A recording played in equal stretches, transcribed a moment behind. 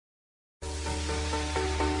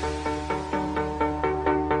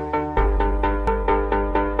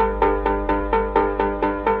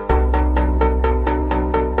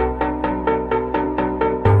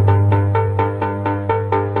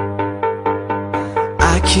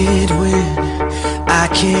can't win, I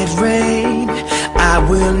can't reign, I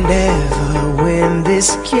will never win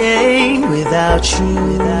this game without you,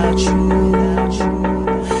 without you, without you,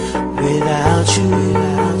 without you,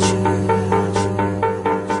 without you.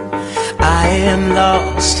 I am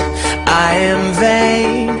lost, I am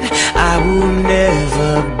vain, I will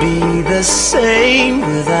never be the same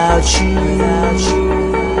without you, without you,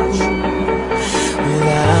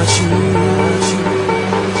 without you, without you.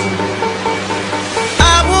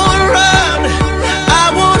 I won't run, I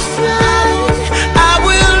won't fight, I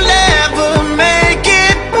will never make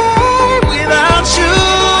it back without you,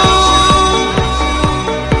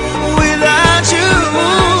 without you.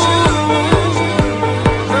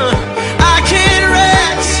 I can't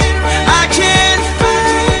rest, I can't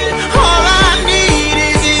fight, all I need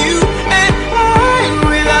is you and I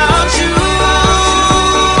without you,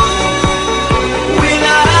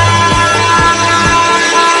 without you.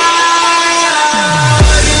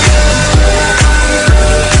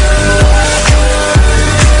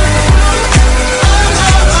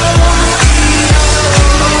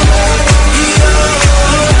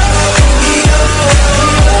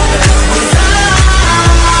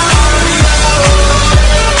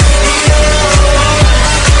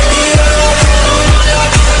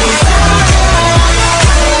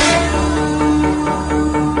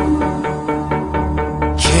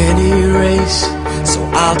 Can't erase, so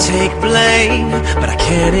I'll take blame, but I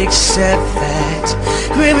can't accept that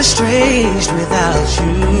we're estranged without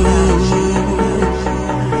you,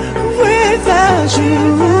 without you.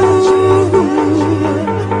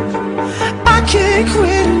 I can't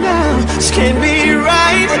quit now, this can't be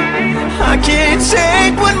right. I can't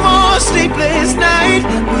take one more sleepless night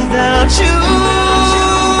without you,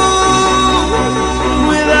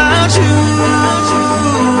 without you.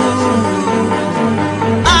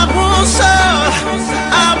 I won't soar,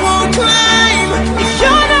 I won't climb. If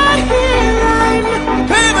you're not here, I'm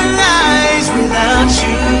paralyzed without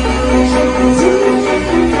you,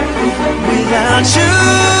 without you.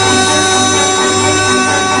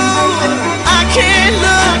 I can't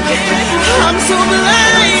look, I'm so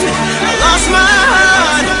blind. I lost my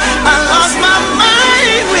heart, I lost my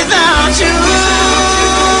mind without you,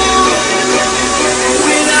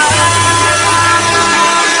 without you.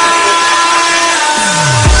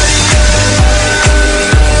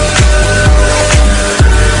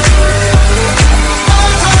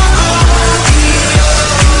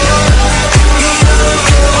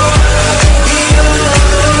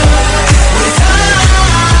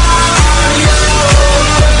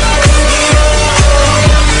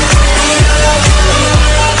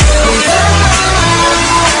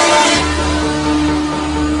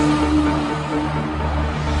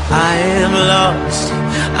 I am lost,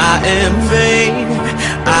 I am vain,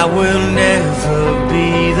 I will never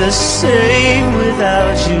be the same without